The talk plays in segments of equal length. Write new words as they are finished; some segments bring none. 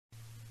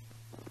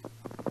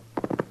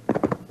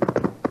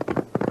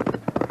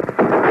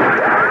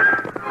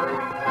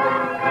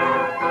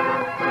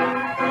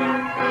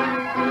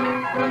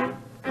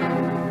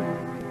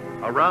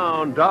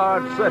From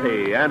Dodge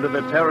City and to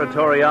the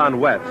territory on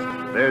west,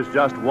 there's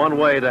just one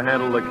way to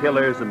handle the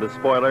killers and the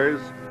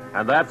spoilers,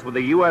 and that's with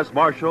the U.S.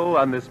 Marshal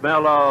and the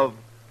smell of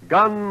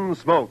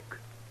Gunsmoke.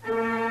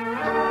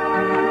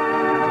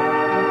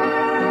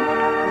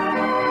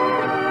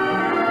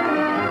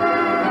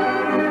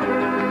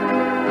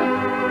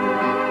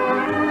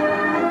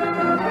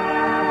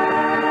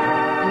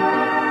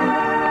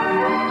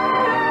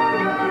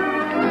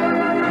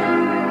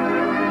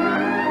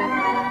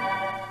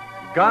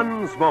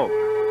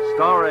 Gunsmoke,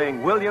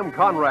 starring William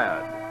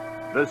Conrad.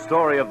 The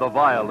story of the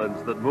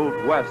violence that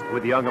moved west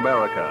with young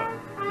America.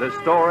 The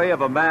story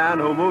of a man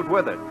who moved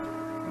with it.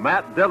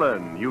 Matt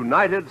Dillon,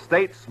 United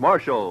States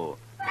Marshal.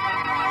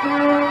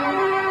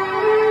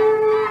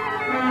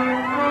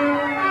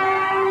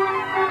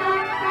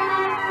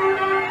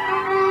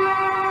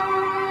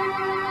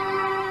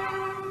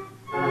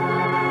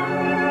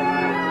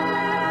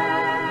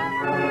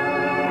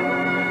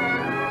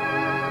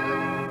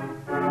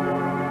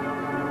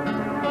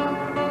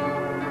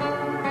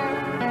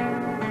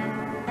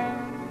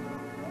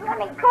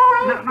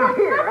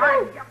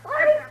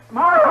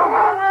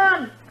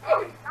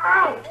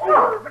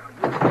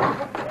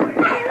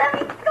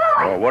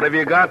 What have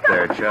you got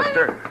there,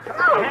 Chester?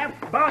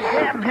 Half bug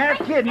cat and half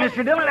kid,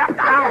 Mr. Dillon.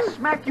 I'll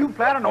smack you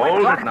flat on the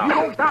Hold way. it now. You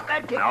don't stop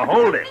that kid. Now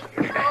hold it.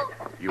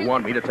 You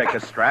want me to take a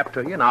strap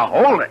to you? Now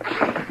hold it.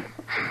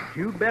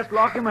 You best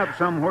lock him up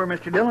somewhere,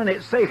 Mr. Dillon.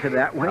 It's safer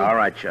that way. All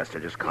right, Chester,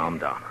 just calm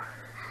down.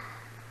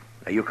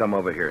 Now you come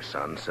over here,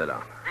 son. Sit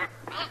down.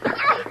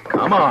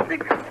 Come on.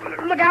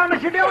 Look out,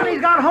 Mr. Dillon.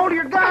 He's got a hold of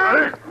your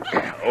gun.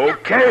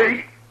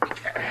 Okay.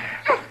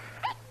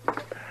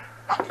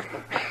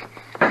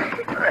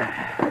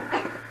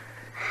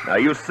 Now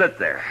you sit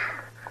there.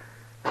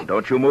 And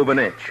don't you move an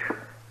inch.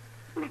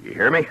 You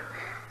hear me?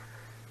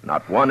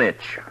 Not 1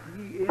 inch.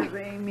 He is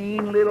a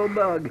mean little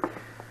bug.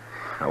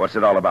 Now what's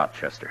it all about,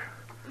 Chester?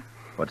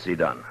 What's he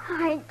done?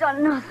 I ain't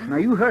done nothing. Now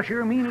you hush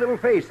your mean little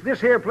face. This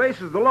here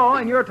place is the law,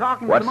 and you're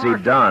talking to What's the he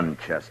marshal. done,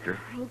 Chester?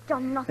 I ain't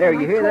done nothing. There,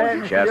 you hear I that,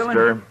 told Mr. Chester?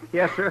 Dillon?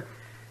 Yes, sir.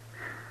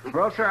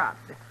 Well, sir,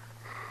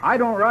 I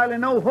don't rightly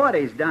know what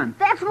he's done.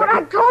 That's what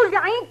I told you.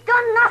 I ain't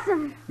done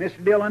nothing.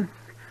 Mr. Dillon,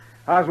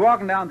 I was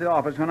walking down to the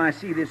office when I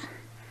see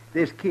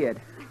this kid.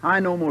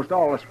 I know most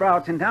all the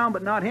sprouts in town,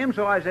 but not him,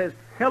 so I says,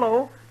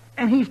 hello,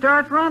 and he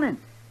starts running.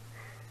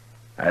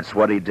 That's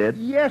what he did?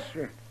 Yes,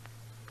 sir.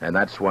 And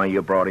that's why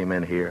you brought him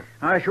in here?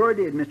 I sure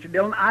did, Mr.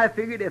 Dillon. I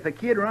figured if a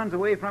kid runs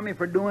away from me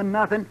for doing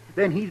nothing,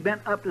 then he's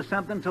been up to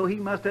something, so he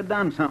must have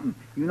done something.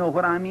 You know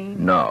what I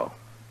mean? No.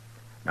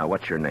 Now,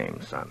 what's your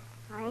name, son?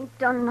 I ain't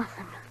done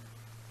nothing.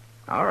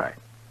 All right.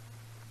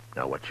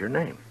 Now, what's your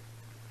name?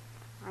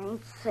 I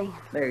ain't saying.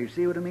 There, you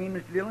see what I mean,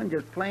 Mr. Dillon?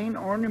 Just plain,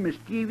 ornery,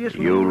 mischievous.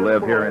 You little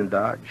live boy. here in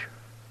Dodge?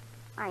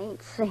 I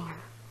ain't saying.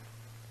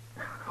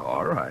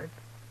 All right.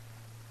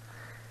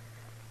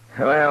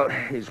 Well,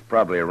 he's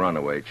probably a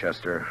runaway,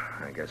 Chester.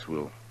 I guess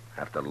we'll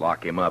have to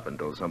lock him up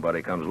until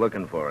somebody comes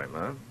looking for him,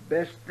 huh?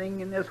 Best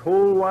thing in this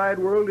whole wide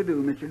world to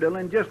do, Mr.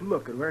 Dillon. Just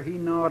look at where he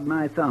gnawed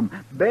my thumb.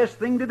 Best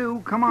thing to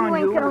do. Come on, You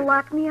ain't gonna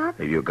lock me up?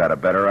 Have you got a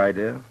better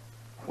idea?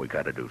 We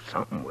got to do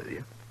something with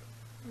you.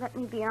 Let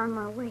me be on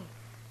my way.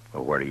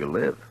 Well, where do you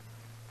live?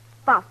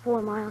 About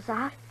 4 miles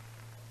out.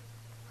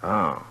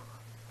 Oh.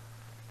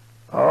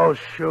 Oh,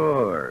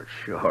 sure.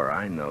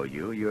 I know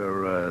you.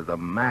 You're the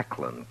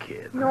Macklin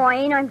kid. No, I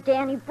ain't. I'm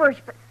Danny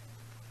Birch, but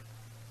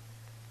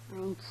I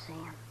ain't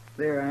saying.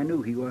 There, I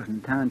knew he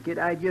wasn't a town kid.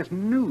 I just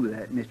knew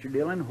that, Mr.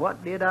 Dillon.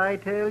 What did I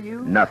tell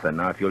you? Nothing.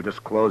 Now, if you'll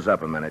just close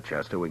up a minute,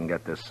 Chester, we can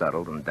get this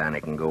settled and Danny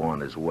can go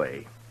on his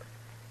way.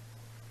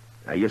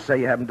 Now, you say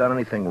you haven't done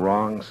anything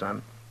wrong,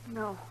 son?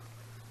 No.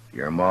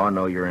 Your ma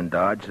know you're in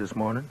Dodge this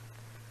morning?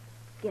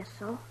 Guess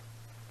so.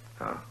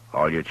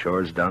 All your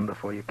chores done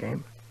before you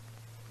came?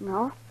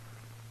 No.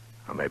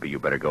 Well, maybe you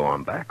better go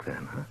on back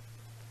then, huh?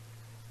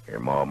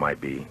 Your ma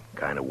might be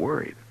kind of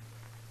worried.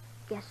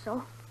 Guess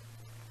so.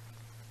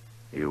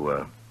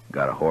 You,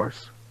 got a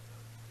horse?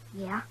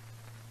 Yeah.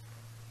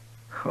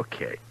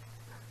 Okay.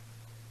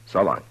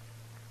 So long.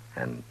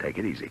 And take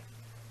it easy.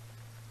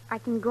 I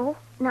can go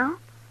now?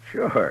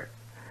 Sure.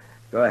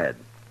 Go ahead,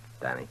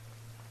 Danny.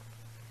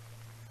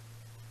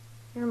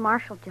 You're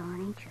Marshal Dillon,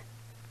 ain't you?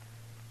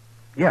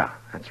 Yeah,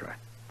 that's right.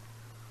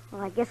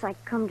 Well, I guess I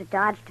come to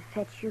Dodge to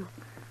fetch you.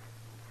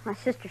 My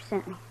sister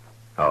sent me.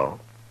 Oh?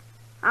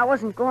 I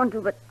wasn't going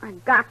to, but I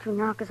got to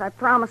now, 'cause I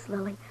promised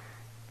Lily.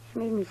 She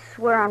made me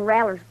swear on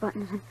Rattler's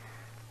buttons, and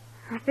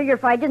I figured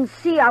if I didn't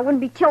see you, I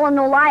wouldn't be telling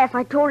no lie if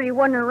I told her you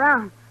wasn't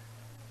around.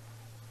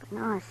 But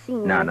now I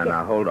seen you.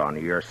 No, hold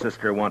on. Your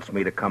sister wants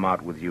me to come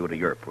out with you to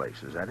your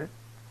place, is that it?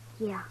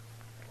 Yeah.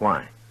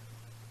 Why?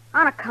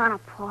 On account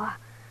of Pa.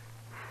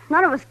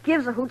 None of us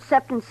gives a hoot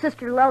excepting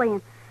Sister Lily,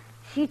 and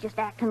she's just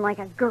acting like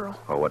a girl.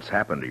 Oh, what's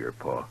happened to your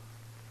pa?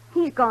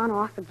 He's gone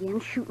off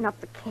again, shooting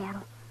up the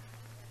cattle.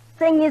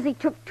 Thing is, he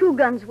took 2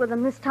 guns with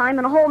him this time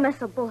and a whole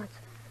mess of bullets.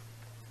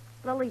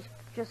 Lily's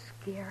just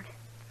scared.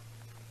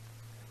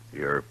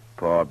 Your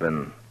pa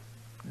been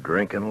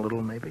drinking a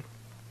little, maybe?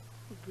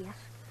 I guess.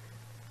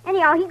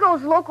 Anyhow, he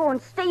goes loco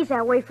and stays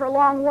that way for a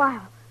long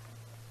while.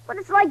 But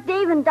it's like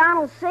Dave and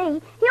Donald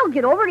say. He'll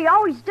get over it. He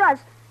always does.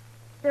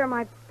 They're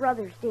my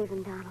brothers, Dave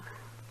and Donald.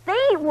 They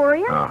ain't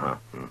worrying. Uh-huh.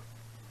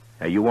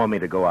 Hey, you want me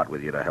to go out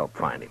with you to help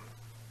find him?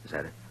 Is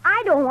that it?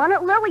 I don't want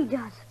it. Lily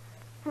does.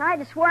 And I had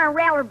to swear on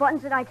rattler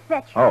buttons that I'd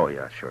fetch her. Oh,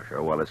 yeah, sure.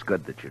 Well, it's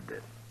good that you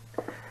did.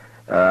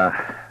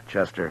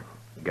 Chester,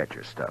 get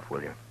your stuff,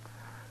 will you?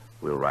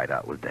 We'll ride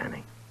out with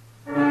Danny.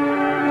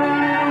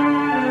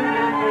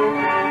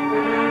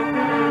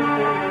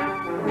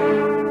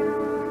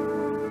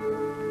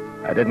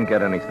 I didn't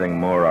get anything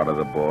more out of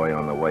the boy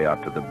on the way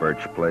out to the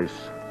Birch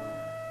place.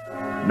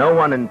 No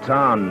one in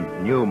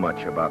town knew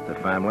much about the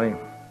family.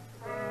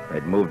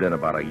 They'd moved in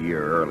about a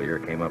year earlier,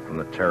 came up from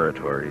the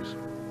territories.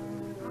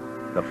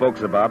 The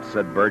folks about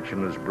said Birch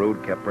and his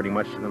brood kept pretty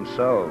much to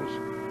themselves.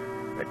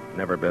 There'd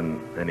never been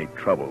any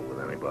trouble with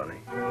anybody.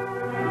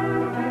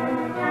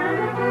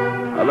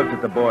 I looked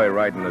at the boy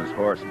riding his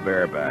horse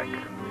bareback.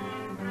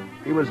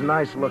 He was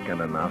nice looking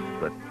enough,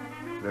 but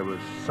there was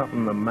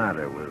something the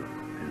matter with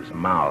his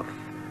mouth.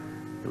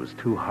 It was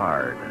too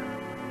hard.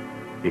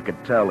 You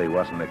could tell he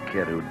wasn't a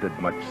kid who did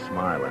much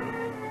smiling.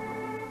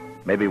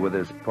 Maybe with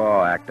his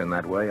paw acting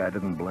that way, I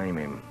didn't blame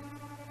him.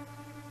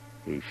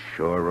 He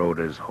sure rode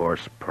his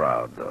horse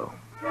proud, though.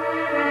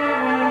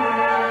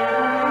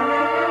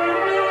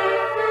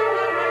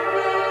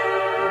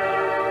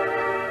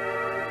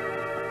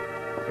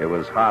 It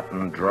was hot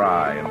and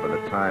dry, and by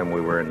the time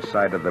we were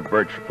inside of the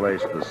Birch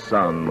place, the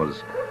sun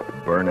was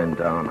burning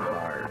down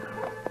hard.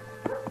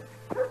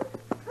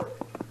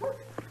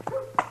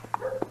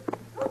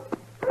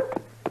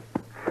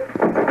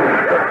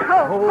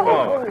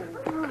 Oh.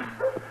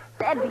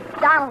 That'd be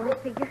Donald, I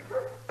figure.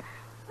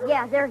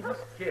 Yeah, there he is.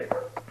 Kid,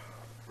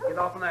 get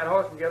off on that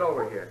horse and get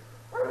over here.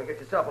 You're going to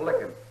get yourself a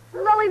licking.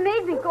 Lily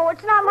made me go.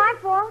 It's not my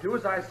fault. Do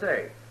as I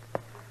say.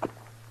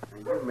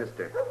 And you,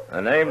 mister.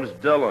 The name's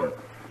Dillon.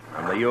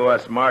 I'm the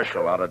U.S.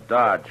 Marshal out of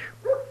Dodge.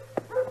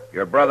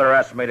 Your brother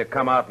asked me to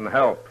come out and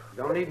help.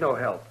 Don't need no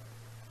help.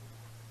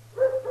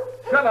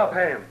 Shut up,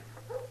 Ham.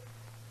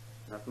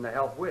 Nothing to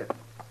help with.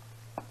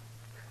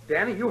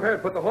 Danny, you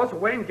heard. Put the horse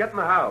away and get in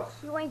the house.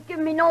 You ain't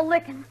giving me no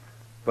licking.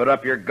 Put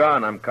up your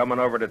gun. I'm coming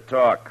over to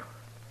talk.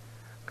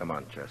 Come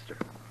on, Chester.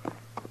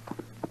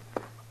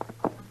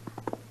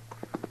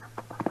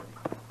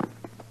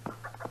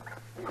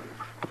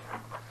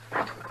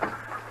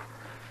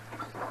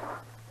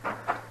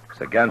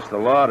 It's against the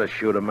law to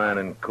shoot a man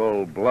in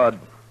cold blood.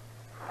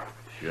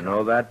 You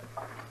know that?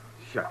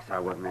 Shucks, I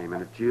wasn't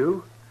aiming at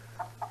you.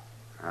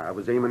 I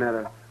was aiming at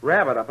a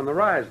rabbit up on the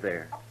rise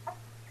there.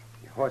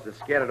 Your horse is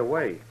scared it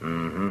away.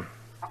 Mm-hmm.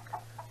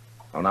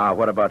 Well, now,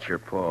 what about your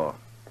paw?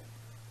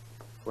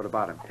 What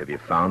about him? Have you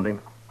found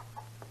him?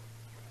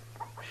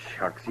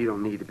 Shucks, he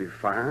don't need to be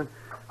firing.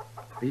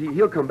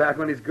 He'll come back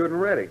when he's good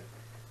and ready.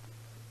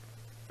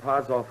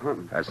 Pa's off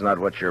hunting. That's not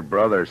what your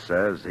brother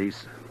says.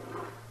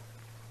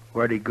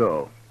 Where'd he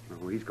go?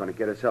 Oh, he's going to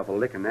get himself a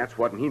licking, that's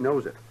what, and he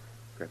knows it.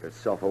 Got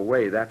himself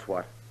away, that's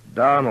what.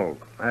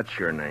 Donald. That's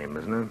your name,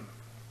 isn't it?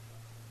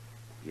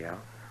 Yeah.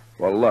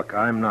 Well, look,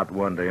 I'm not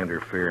one to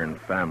interfere in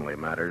family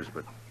matters,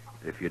 but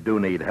if you do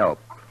need help,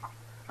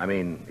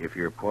 if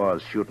your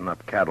paw's shooting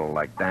up cattle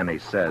like Danny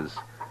says,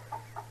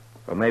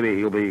 well, maybe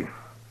he'll be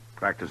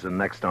practicing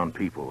next on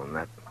people, and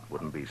that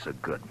wouldn't be so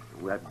good.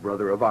 That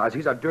brother of ours,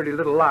 he's a dirty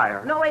little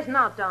liar. No, he's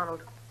not,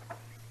 Donald.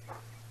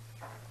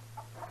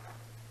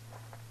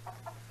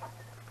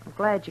 I'm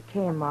glad you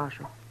came,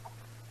 Marshal.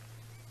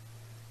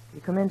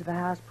 You come into the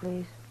house,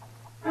 please?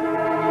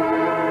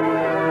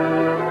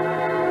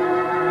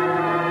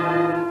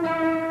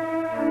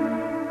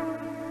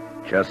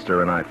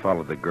 Chester and I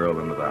followed the girl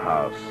into the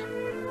house.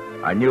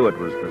 I knew it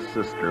was the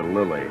sister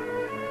Lily.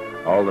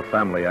 All the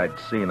family I'd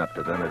seen up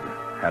to then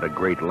had a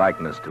great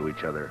likeness to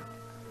each other.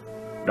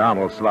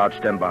 Donald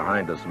slouched in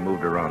behind us and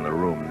moved around the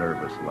room,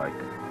 nervous-like.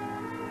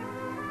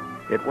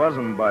 It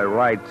wasn't by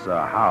rights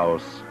a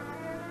house,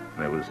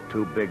 and it was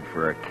too big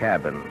for a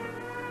cabin.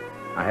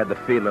 I had the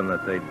feeling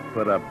that they'd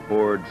put up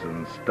boards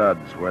and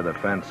studs where the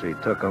fancy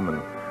took them,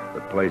 and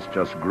the place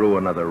just grew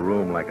another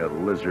room like a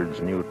lizard's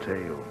new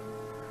tail.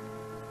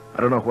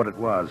 I don't know what it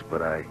was,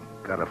 but I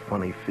got a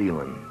funny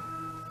feeling.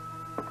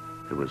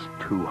 It was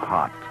too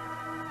hot,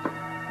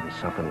 and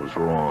something was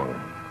wrong.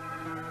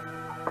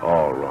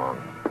 All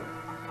wrong.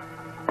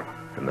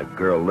 And the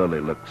girl Lily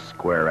looked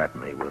square at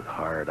me with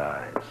hard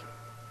eyes.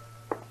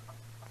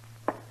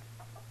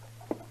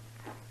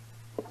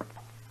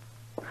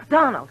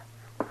 Donald.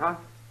 Huh?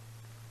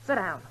 Sit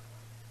down.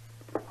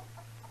 You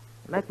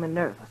make me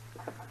nervous.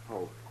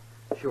 Oh,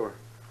 sure.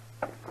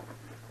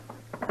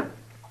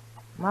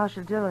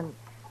 Marshal Dillon,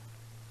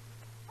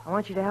 I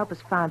want you to help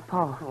us find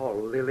Paul. Oh,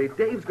 Lily,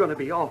 Dave's going to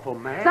be awful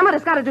mad.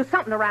 Somebody's got to do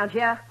something around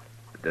here.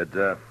 Did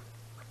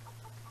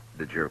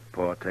your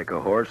paw take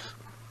a horse?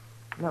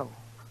 No.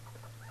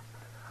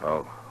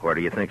 Oh, where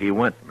do you think he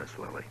went, Miss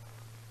Lily?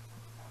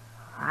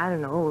 I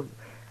don't know.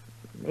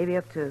 Maybe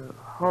up to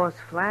Horse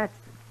Flats.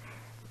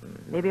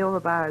 Maybe over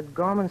by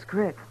Gorman's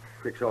Creek.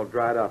 Creek's all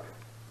dried up.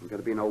 There's got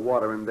to be no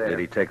water in there. Did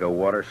he take a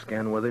water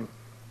skin with him?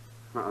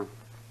 Uh-uh.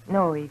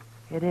 No, he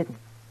didn't.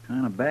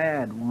 Kind of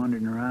bad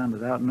wandering around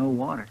without no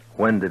water.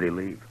 When did he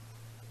leave?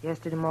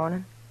 Yesterday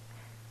morning.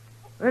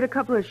 We heard a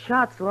couple of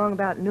shots along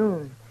about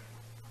noon.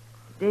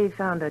 Dave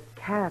found a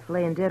calf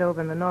laying dead over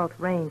in the North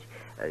Range.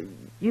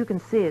 You can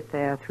see it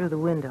there through the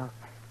window.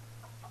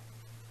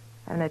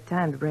 Haven't had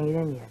time to bring it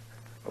in yet.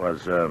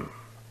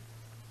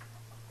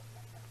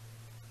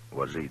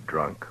 Was he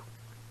drunk?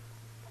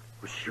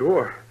 Well,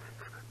 sure.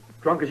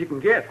 Drunk as you can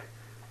get.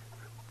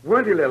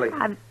 Weren't you, Lily?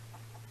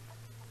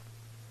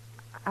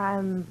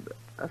 I'm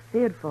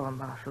afeard for him,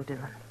 Marshal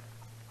Dillon.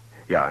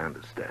 Yeah, I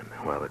understand.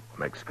 Well, it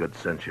makes good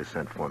sense you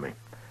sent for me.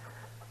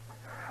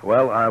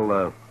 Well,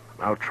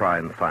 I'll try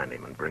and find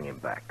him and bring him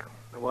back.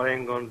 Well, I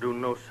ain't gonna do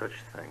no such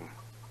thing.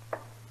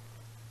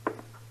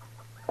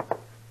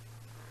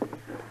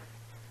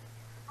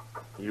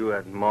 You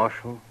that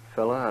Marshal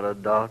fella out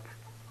of Doc?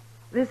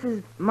 This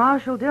is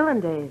Marshal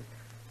Dillon, Dave.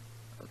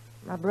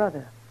 My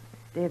brother,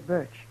 Dave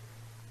Birch.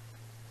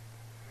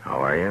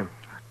 How are you?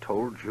 I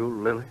told you,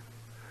 Lily.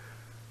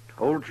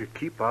 Told you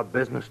keep our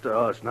business to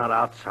us, not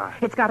outside.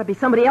 It's got to be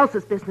somebody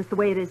else's business the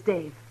way it is,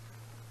 Dave.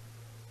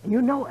 And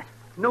you know it.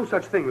 No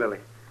such thing, Lily.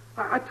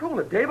 I told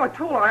her, Dave. I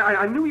told her.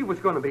 I knew you was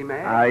going to be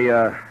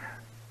mad.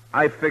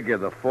 I figure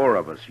the four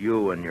of us,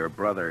 you and your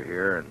brother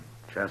here, and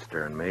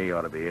Chester and me,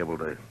 ought to be able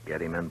to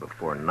get him in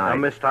before night. Now,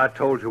 mister, I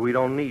told you we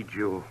don't need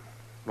you.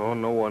 Nor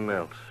no one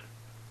else.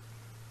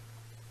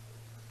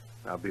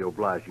 I'll be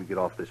obliged you get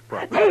off this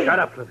property. Hey! Shut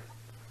up, Lily.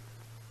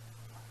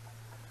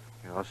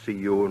 I'll see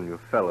you and your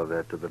fella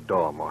there to the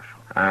door, Marshal.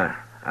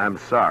 I'm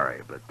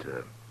sorry, but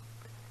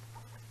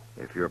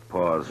if your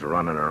paw's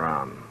running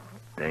around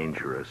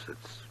dangerous,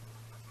 it's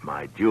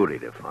my duty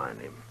to find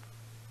him.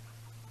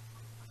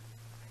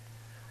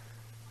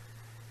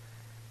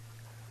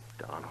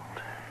 Donald.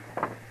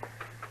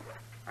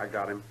 I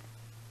got him.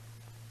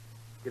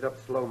 Get up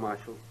slow,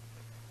 Marshal.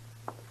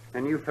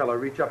 And you, fella,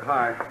 reach up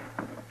high.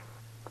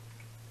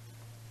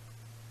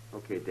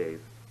 Okay, Dave.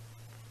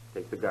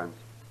 Take the guns.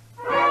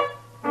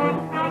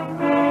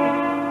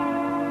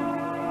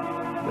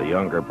 The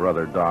younger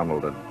brother,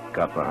 Donald, had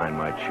got behind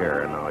my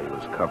chair, and now he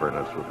was covering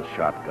us with a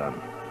shotgun.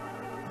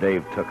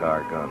 Dave took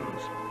our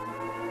guns.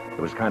 It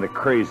was kind of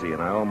crazy,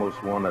 and I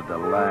almost wanted to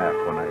laugh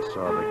when I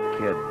saw the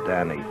kid,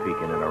 Danny,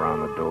 peeking in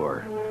around the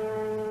door.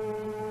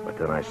 But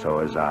then I saw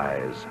his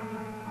eyes,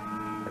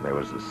 and there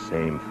was the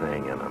same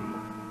thing in them.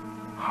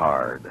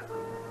 Hard,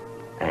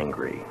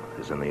 angry,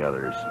 as in the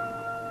others.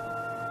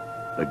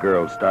 The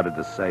girl started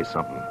to say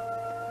something.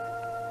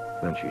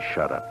 Then she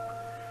shut up.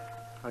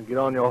 Now get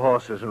on your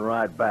horses and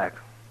ride back.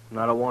 And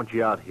I don't want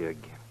you out here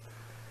again.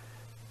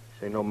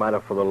 This ain't no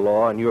matter for the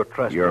law, and you're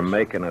trespassing. You're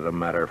making it a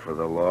matter for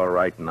the law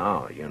right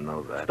now. You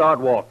know that. Start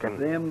walking.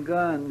 Them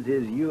guns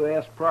is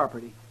U.S.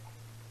 property.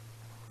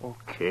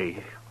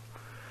 Okay.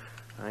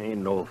 I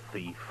ain't no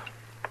thief.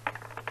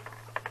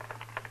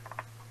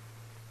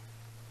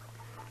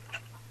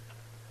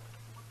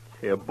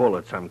 Here,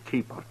 bullets I'm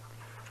keeping.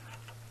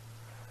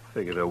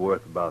 Figure they're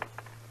worth about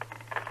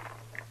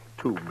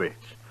 2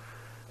 bits.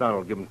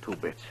 Donald, give him 2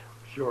 bits.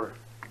 Sure.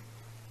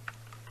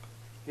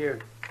 Here.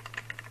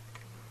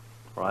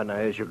 All right, now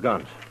here's your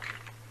guns.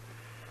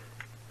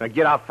 Now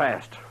get out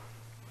fast.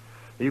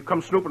 You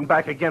come snooping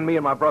back again, me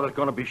and my brother's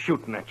going to be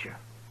shooting at you.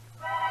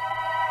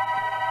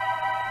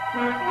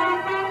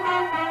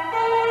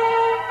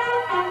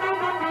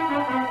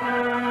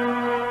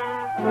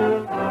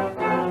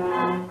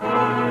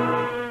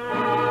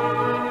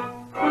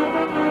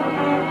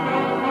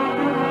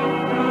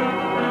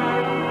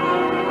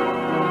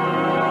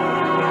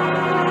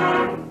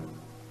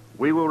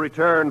 We will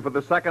return for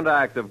the second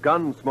act of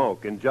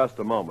Gunsmoke in just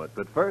a moment.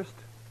 But first,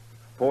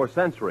 for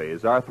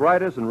centuries,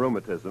 arthritis and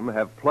rheumatism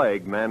have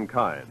plagued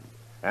mankind.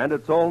 And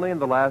it's only in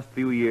the last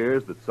few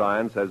years that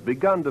science has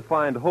begun to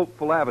find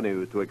hopeful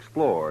avenues to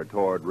explore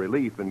toward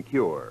relief and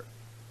cure.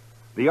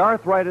 The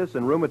Arthritis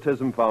and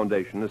Rheumatism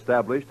Foundation,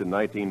 established in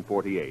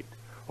 1948,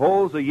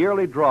 holds a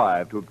yearly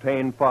drive to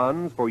obtain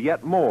funds for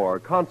yet more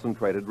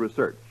concentrated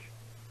research.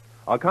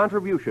 A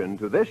contribution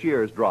to this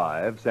year's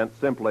drive, sent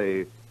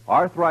simply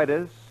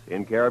Arthritis,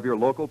 in care of your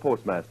local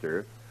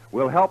postmaster,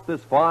 will help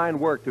this fine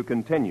work to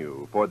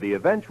continue for the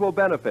eventual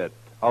benefit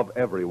of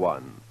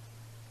everyone.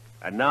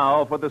 And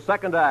now for the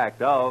second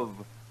act of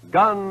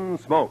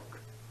Gunsmoke.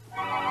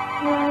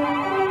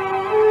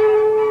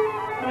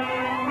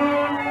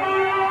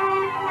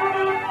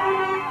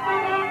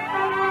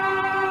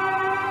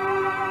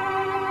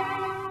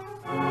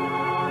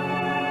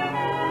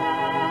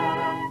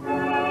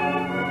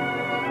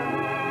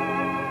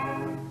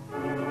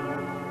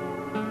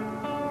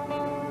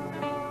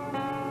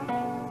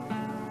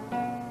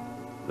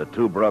 The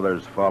 2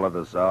 brothers followed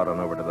us out and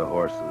over to the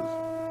horses.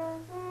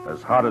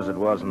 As hot as it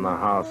was in the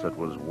house, it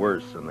was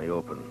worse in the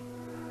open.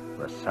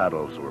 The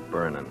saddles were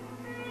burning.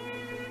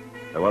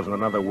 There wasn't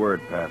another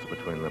word passed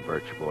between the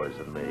Birch boys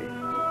and me.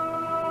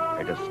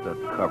 They just stood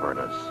covering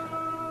us.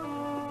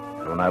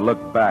 And when I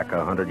looked back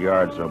 100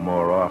 yards or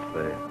more off,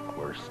 they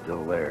were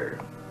still there.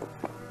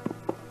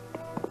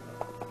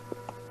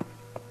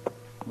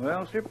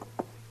 Well, sir,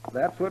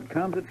 that's what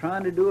comes of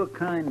trying to do a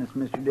kindness,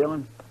 Mr.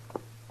 Dillon.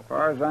 As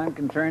far as I'm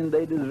concerned,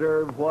 they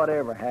deserve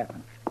whatever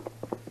happens.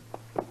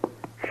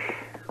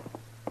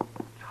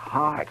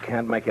 I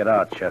can't make it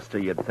out, Chester.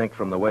 You'd think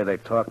from the way they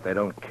talk they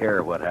don't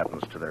care what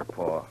happens to their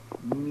paw.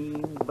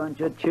 Mean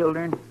bunch of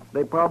children.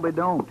 They probably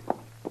don't.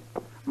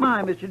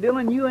 My, Mr.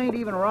 Dillon, you ain't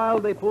even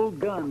riled they pulled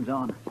guns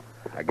on us.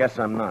 I guess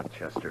I'm not,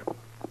 Chester.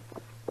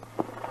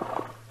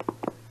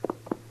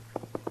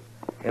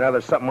 You know,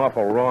 there's something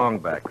awful wrong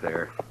back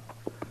there.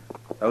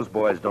 Those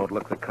boys don't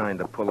look the kind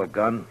to pull a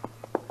gun.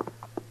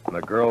 And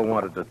the girl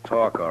wanted to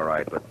talk, all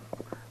right, but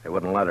they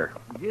wouldn't let her.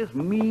 Just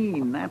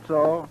mean, that's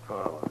all.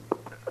 Oh,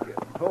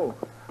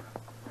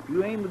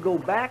 You aim to go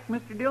back,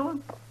 Mr.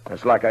 Dillon?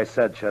 it's like I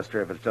said,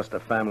 Chester, if it's just a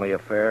family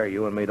affair,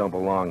 you and me don't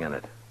belong in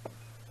it.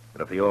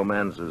 But if the old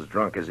man's as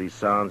drunk as he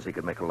sounds, he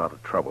could make a lot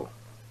of trouble.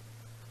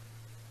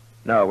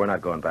 No, we're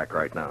not going back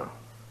right now.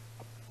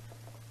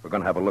 We're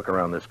going to have a look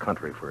around this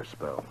country for a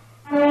spell.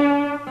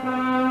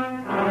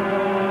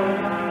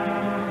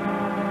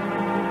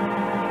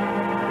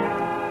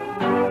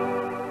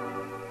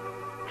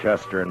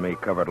 Chester and me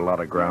covered a lot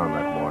of ground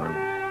that morning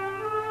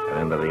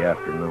and into the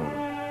afternoon.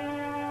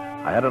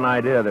 I had an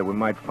idea that we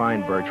might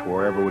find Birch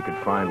wherever we could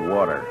find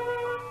water.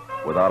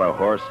 Without a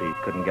horse, he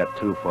couldn't get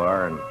too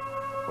far, and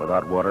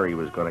without water, he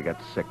was going to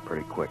get sick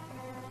pretty quick.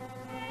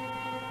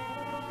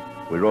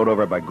 We rode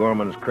over by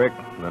Gorman's Creek,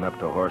 and then up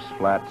to Horse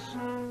Flats,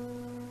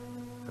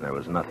 and there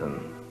was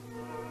nothing.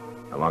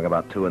 Along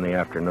about 2 in the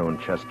afternoon,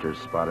 Chester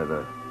spotted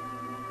a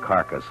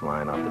carcass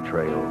lying off the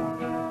trail.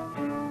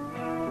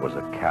 It was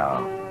a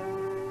cow.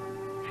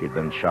 She'd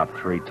been shot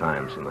 3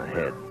 times in the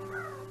head.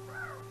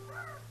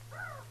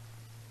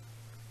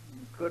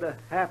 Could have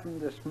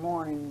happened this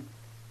morning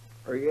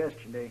or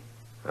yesterday.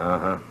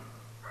 Uh-huh.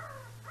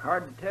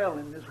 Hard to tell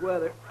in this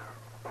weather.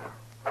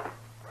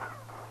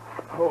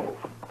 Oh.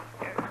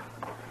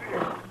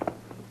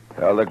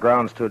 Well, the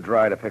ground's too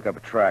dry to pick up a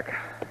track.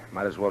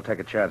 Might as well take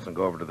a chance and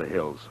go over to the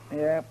hills.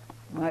 Yeah,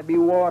 might be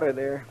water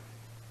there.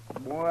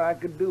 Boy, I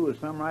could do with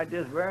some right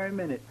this very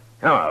minute.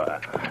 Oh,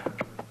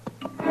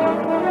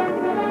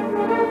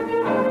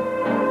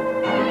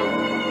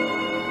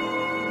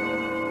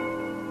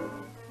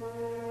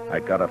 I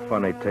got a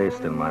funny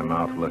taste in my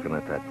mouth looking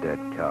at that dead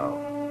cow.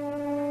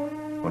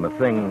 When a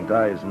thing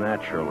dies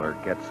natural or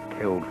gets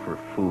killed for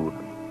food,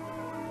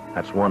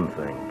 that's one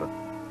thing, but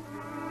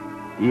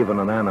even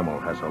an animal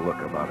has a look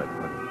about it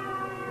when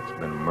it's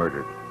been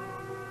murdered.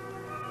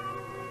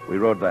 We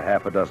rode the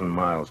 6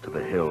 miles to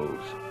the hills.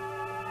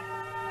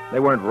 They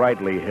weren't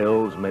rightly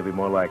hills, maybe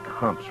more like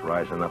humps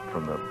rising up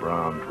from the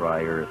brown,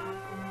 dry earth,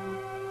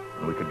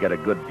 and we could get a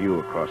good view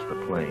across the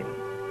plain.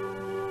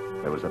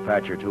 There was a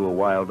patch or 2 of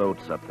wild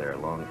oats up there,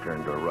 long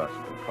turned to rust,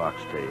 and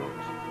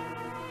foxtails.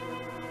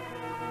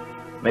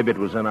 Maybe it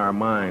was in our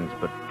minds,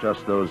 but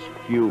just those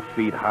few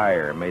feet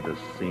higher made us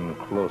seem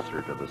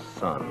closer to the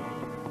sun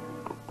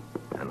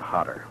and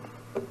hotter.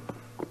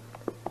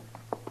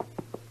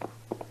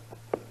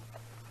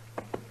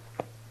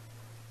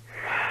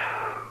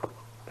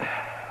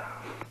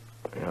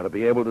 You ought to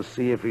be able to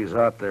see if he's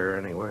out there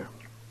anywhere.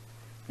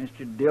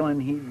 Mr. Dillon,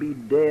 he'd be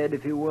dead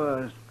if he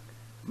was.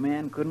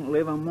 Man couldn't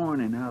live a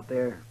morning out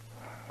there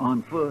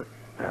on foot.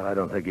 Well, I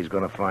don't think he's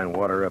going to find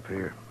water up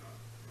here.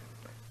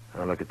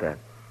 Now, look at that.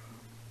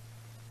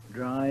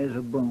 Dry as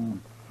a bone.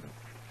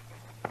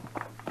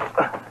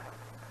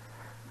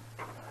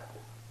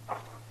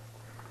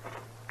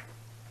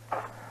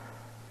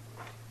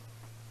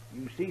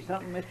 You see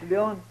something, Mr.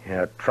 Dillon?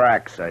 Yeah,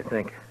 tracks, I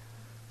think.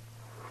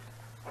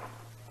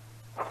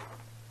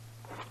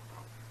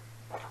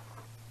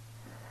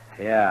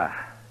 Yeah,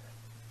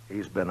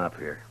 he's been up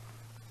here.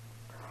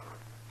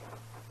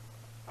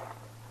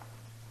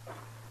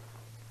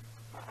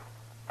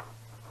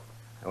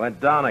 I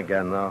went down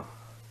again, though.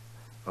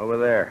 Over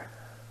there.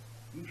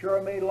 He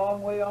sure made a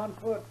long way on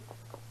foot.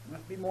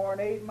 Must be more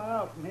than 8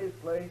 miles from his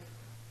place.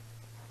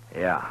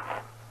 Yeah.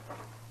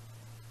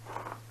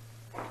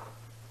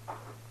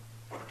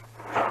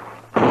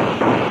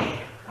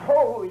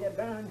 Oh, you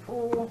darn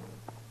fool.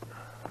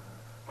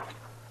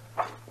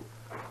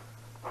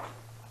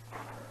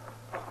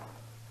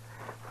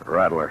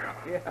 Rattler.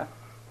 Yeah,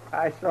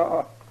 I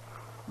saw.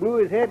 Blew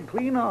his head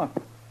clean off.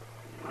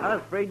 I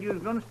was afraid you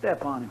was going to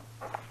step on him.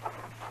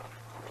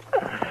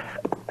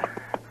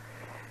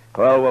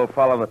 Well, we'll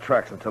follow the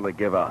tracks until they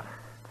give out.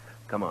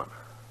 Come on.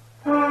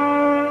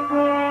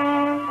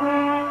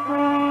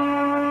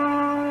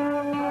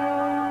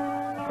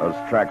 Those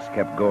tracks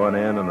kept going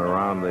in and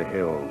around the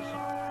hills.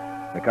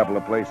 In a couple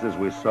of places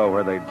we saw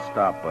where they'd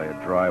stopped by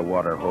a dry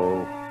water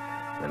hole,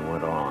 then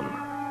went on.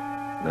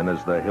 Then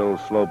as the hill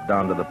sloped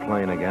down to the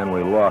plain again,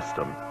 we lost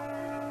them.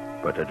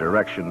 But the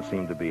direction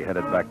seemed to be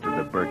headed back to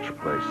the Birch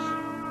place.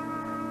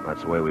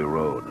 That's the way we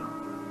rode.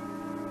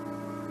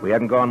 We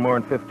hadn't gone more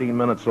than 15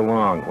 minutes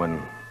along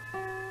when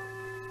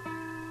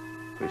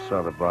we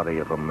saw the body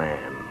of a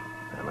man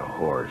and a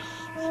horse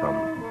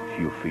some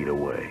few feet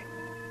away.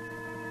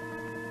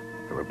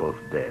 They were both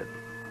dead.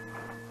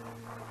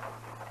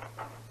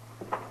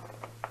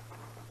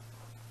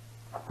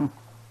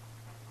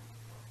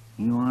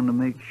 He wanted to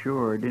make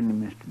sure,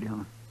 didn't he, Mr.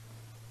 Dillon?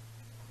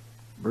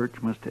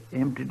 Birch must have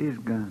emptied his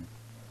gun.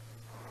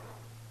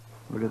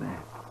 Look at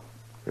that.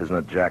 Isn't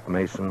it Jack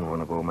Mason,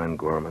 one of old man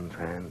Gorman's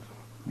hands?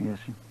 Yes,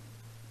 sir.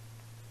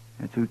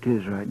 That's who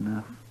 'tis right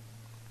enough.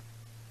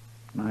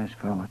 Nice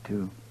fella,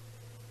 too.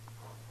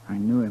 I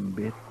knew him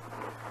a bit.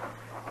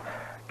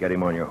 Get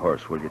him on your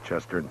horse, will you,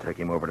 Chester, and take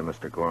him over to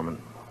Mr. Gorman?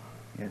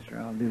 Yes, sir,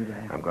 I'll do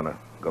that. I'm going to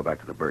go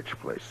back to the Birch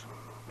place.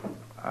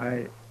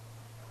 I'd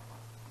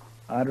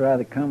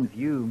rather come with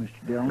you,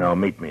 Mr. Dillon. No,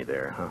 meet me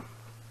there, huh?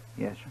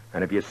 Yes, sir.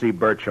 And if you see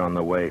Birch on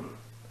the way,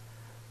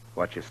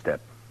 watch your step.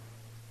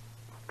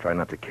 Try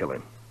not to kill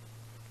him.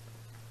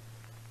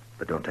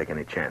 But don't take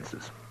any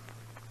chances.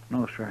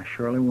 No, sir, I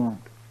surely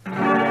won't.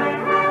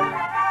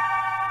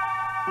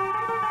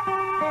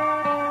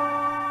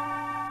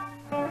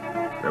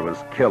 There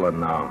was killing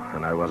now,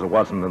 and I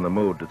wasn't in the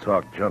mood to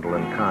talk gentle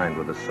and kind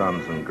with the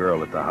sons and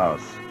girl at the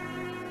house.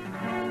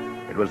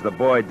 It was the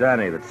boy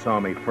Danny that saw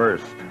me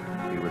first.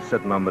 He was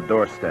sitting on the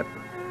doorstep.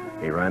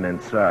 He ran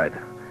inside.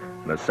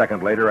 And a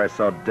second later, I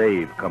saw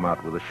Dave come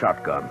out with a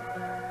shotgun.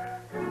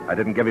 I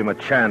didn't give him a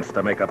chance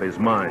to make up his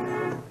mind.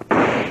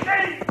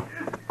 Dave!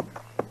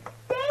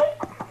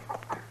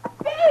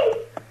 Dave!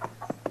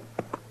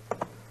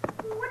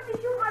 What did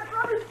you want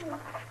brothers for?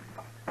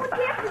 What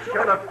happened?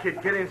 Shut up,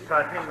 kid. Get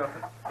inside. Ain't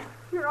nothing.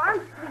 Your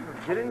arms.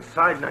 Get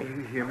inside now,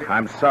 you hear me?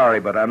 I'm sorry,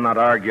 but I'm not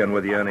arguing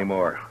with you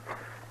anymore.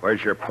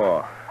 Where's your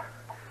paw?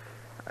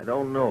 I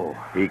don't know.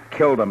 He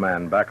killed a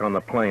man back on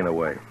the plane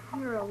away.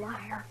 You're a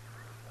liar.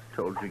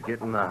 Told you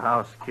get in the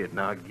house, kid.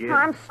 Now get.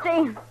 I'm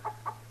staying.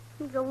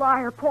 He's a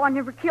liar. Pa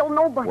never killed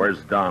nobody.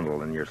 Where's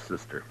Donald and your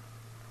sister?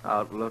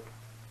 Outlook.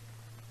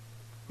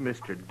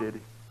 Mr.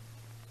 Diddy.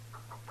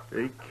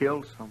 He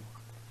killed someone.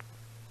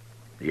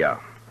 Yeah.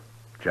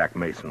 Jack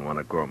Mason, one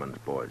of Gorman's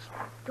boys.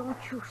 Don't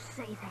you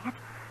say that.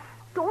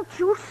 Don't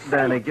you say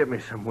Danny, it. get me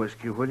some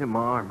whiskey, will you? My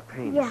arm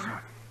pains.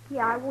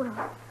 Yeah, I will.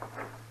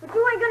 But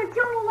you ain't gonna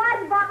tell no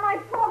lies about my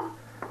pa.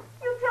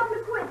 You tell him to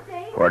quit,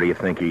 Dave. Where do you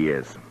think he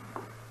is?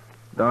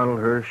 Donald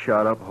Hurst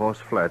shot up Horse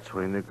Flats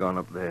when they'd gone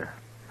up there.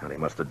 And he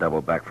must have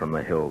doubled back from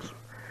the hills.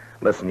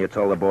 Listen, you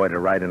told the boy to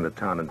ride into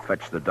town and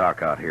fetch the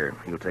doc out here.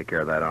 He'll take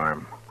care of that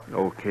arm.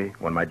 Okay.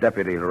 When my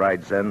deputy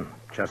rides in,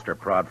 Chester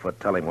Proudfoot,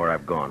 tell him where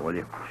I've gone, will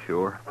you?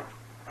 Sure.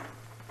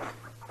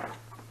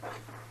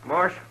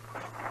 Marshal.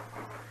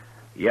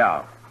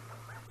 Yeah.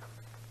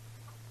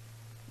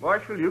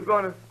 Marshal, you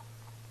gonna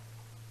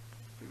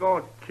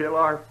kill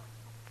our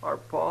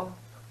pa?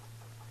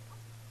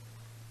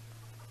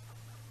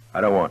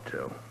 I don't want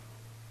to.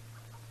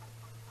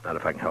 Not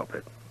if I can help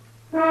it.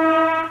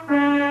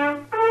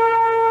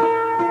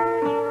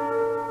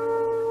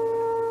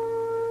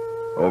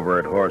 Over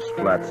at Horse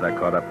Flats, I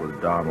caught up with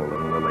Donald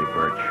and Lily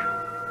Birch.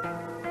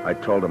 I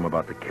told them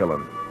about the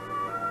killing.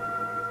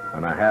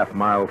 And a half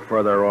mile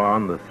further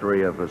on, the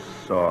three of us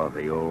saw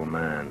the old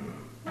man.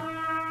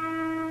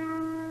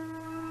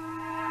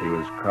 He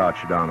was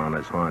crouched down on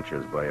his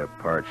haunches by a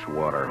parched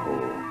water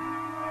hole,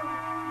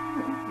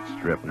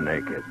 stripped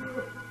naked.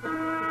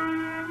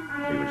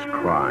 He was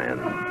crying.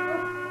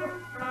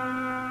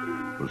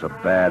 It was a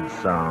bad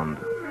sound.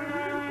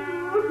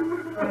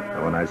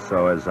 And when I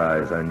saw his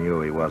eyes, I knew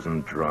he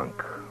wasn't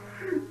drunk.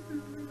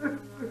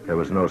 There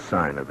was no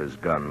sign of his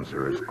guns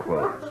or his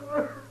clothes.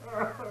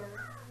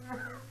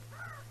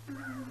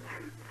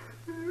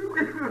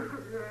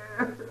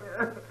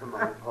 Come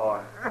on,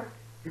 Pa.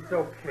 It's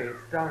okay.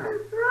 It's Donald.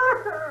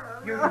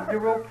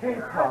 You're okay,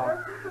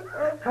 Pa.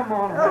 Come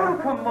on,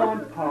 home. Come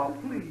on, Pa,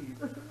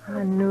 please.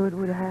 I knew it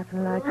would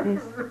happen like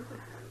this.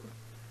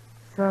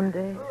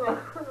 Someday.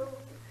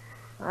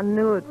 I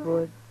knew it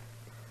would.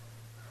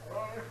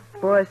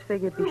 Boys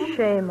figured it'd be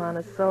shame on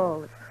us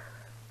all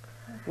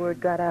if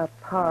word got out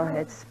Pa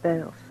had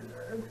spells.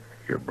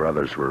 Your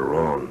brothers were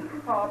wrong.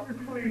 Pa,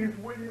 please,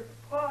 will you?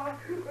 Pa.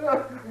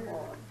 Come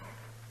on.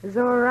 It was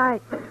all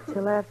right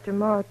till after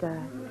Ma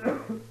died.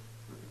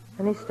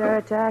 And he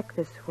started to act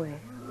this way.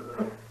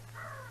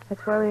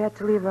 That's why we had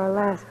to leave our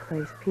last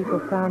place. People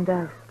found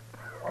out.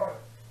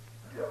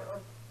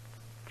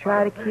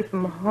 Try to keep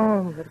him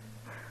home, but it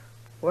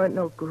weren't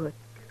no good.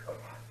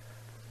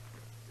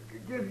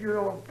 Give your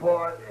old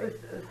Pa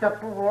a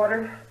cup of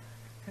water.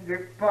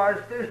 Your Pa's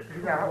thirsty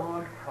now. Come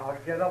on, Pa.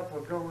 Get up.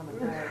 We're going to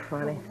bed.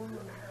 Funny.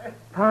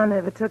 Pa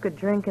never took a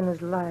drink in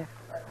his life.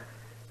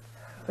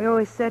 We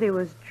always said he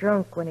was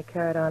drunk when he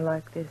carried on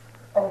like this.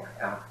 Oh,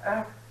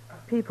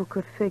 People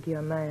could figure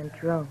a man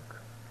drunk.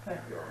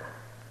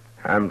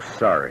 I'm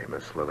sorry,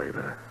 Miss Lily,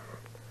 but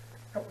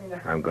help me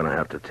now. I'm going to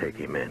have to take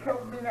him in.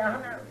 Help me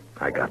now.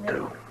 I got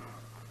to.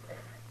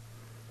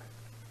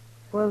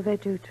 What'll they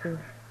do to him?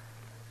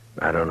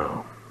 I don't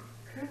know.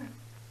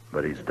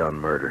 But he's done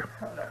murder.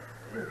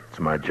 It's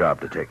my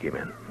job to take him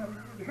in.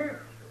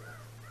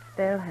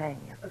 They'll hang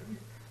him.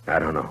 I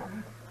don't know.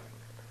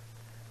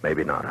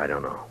 Maybe not. I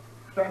don't know.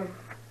 Son,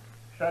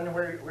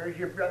 where's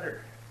your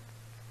brother?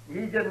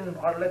 He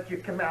didn't want to let you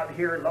come out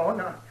here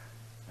alone.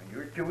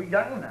 You're too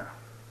young now.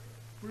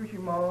 Where's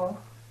your ma?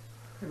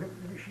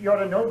 She ought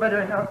to know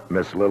better now.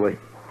 Miss Lily,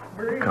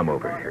 Come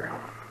over here.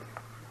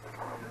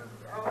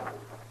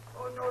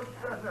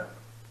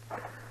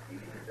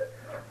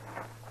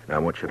 Now, I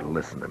want you to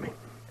listen to me.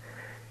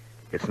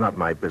 It's not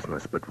my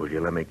business, but will you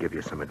let me give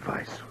you some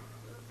advice?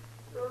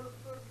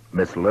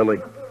 Miss Lily?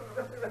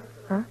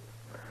 Huh?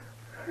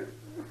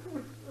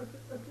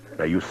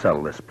 Now, you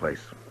sell this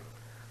place.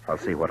 I'll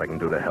see what I can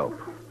do to help.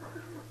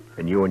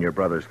 And you and your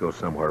brothers go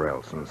somewhere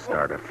else and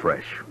start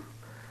afresh.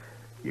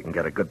 You can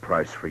get a good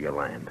price for your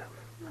land.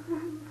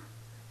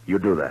 You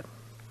do that.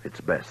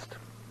 It's best.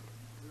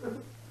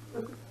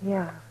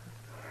 Yeah.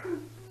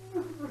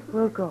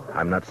 We'll go.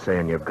 I'm not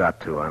saying you've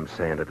got to. I'm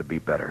saying it'd be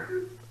better.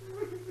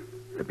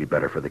 It'd be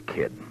better for the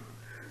kid.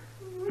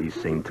 He's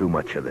seen too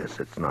much of this.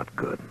 It's not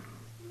good.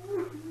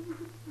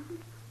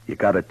 You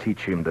gotta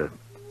teach him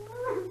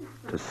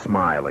to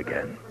smile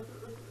again.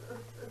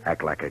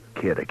 Act like a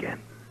kid again.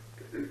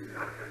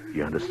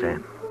 You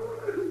understand?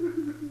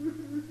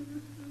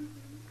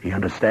 You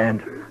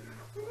understand?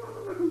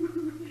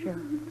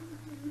 Sure.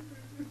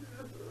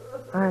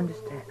 I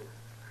understand.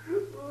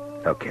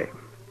 Okay.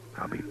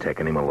 I'll be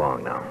taking him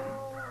along now.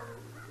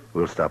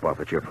 We'll stop off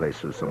at your place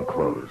for some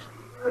clothes.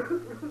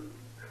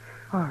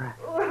 All right.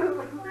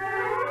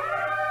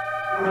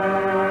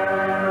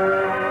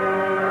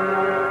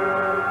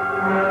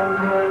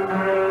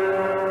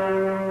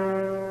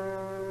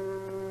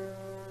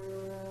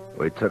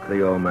 We took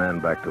the old man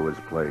back to his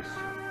place.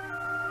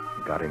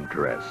 Got him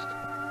dressed.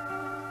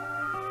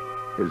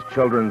 His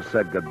children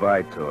said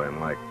goodbye to him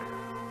like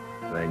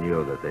they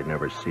knew that they'd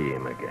never see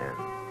him again.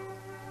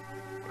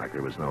 Like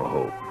there was no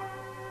hope.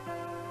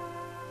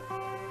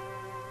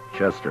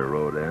 Chester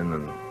rode in,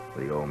 and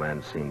the old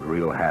man seemed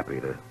real happy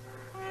to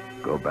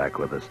go back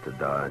with us to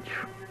Dodge.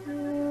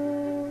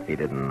 He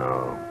didn't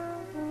know.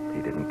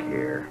 He didn't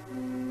care.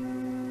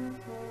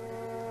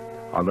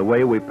 On the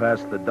way, we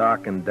passed the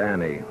Doc and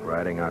Danny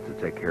riding out to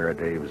take care of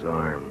Dave's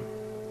arm.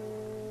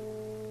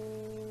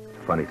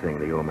 Funny thing,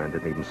 the old man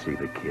didn't even see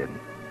the kid.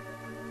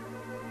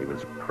 He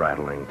was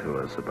prattling to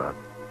us about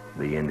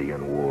the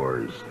Indian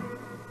Wars.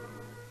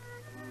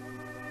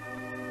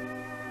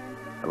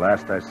 The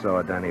last I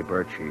saw Danny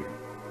Birch,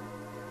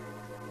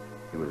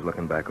 he was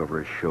looking back over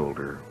his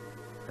shoulder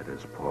at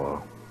his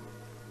paw.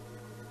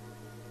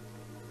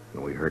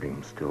 And we heard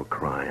him still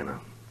crying a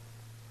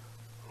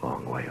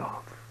long way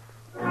off.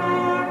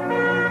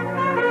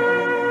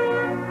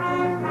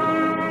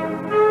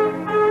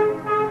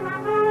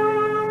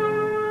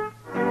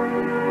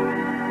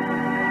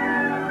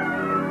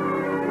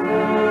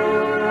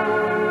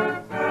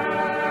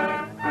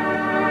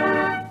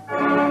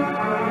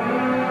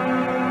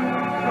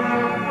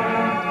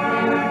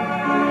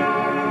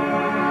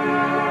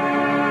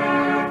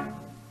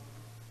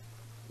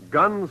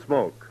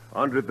 Gunsmoke,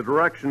 under the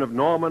direction of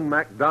Norman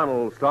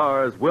Macdonnell,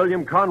 stars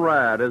William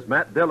Conrad as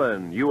Matt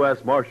Dillon,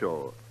 U.S.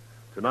 Marshal.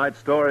 Tonight's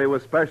story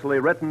was specially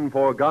written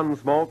for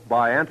Gunsmoke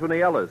by Anthony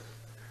Ellis,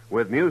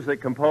 with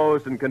music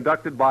composed and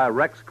conducted by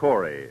Rex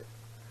Corey.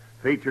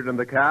 Featured in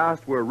the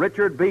cast were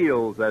Richard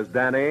Beals as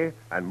Danny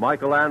and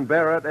Michael Ann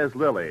Barrett as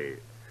Lily,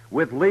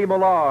 with Lee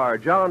Millar,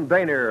 John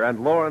Boehner,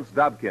 and Lawrence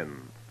Dobkin.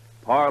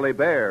 Parley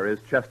Baer is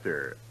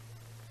Chester.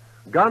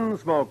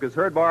 Gunsmoke is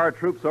heard by our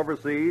troops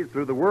overseas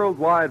through the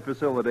worldwide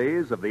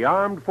facilities of the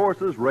Armed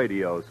Forces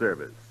Radio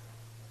Service.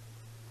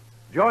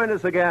 Join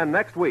us again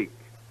next week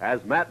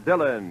as Matt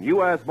Dillon,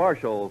 U.S.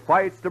 Marshal,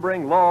 fights to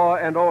bring law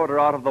and order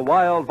out of the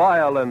wild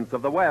violence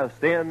of the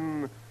West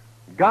in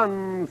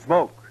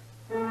Gunsmoke.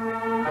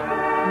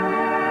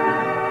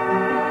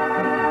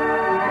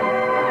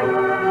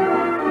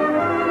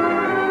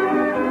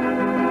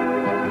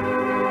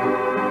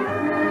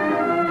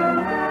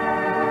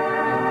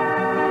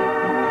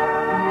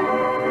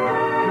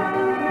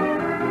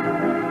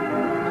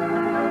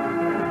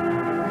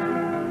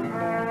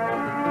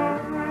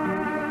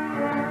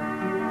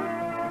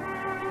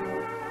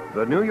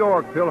 The New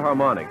York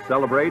Philharmonic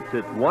celebrates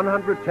its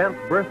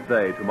 110th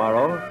birthday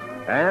tomorrow,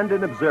 and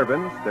in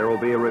observance, there will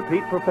be a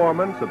repeat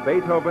performance of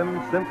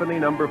Beethoven's Symphony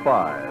No.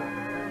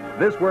 5.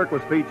 This work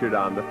was featured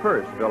on the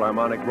first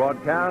Philharmonic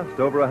broadcast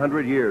over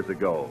 100 years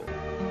ago.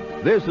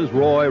 This is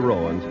Roy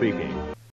Rowan speaking.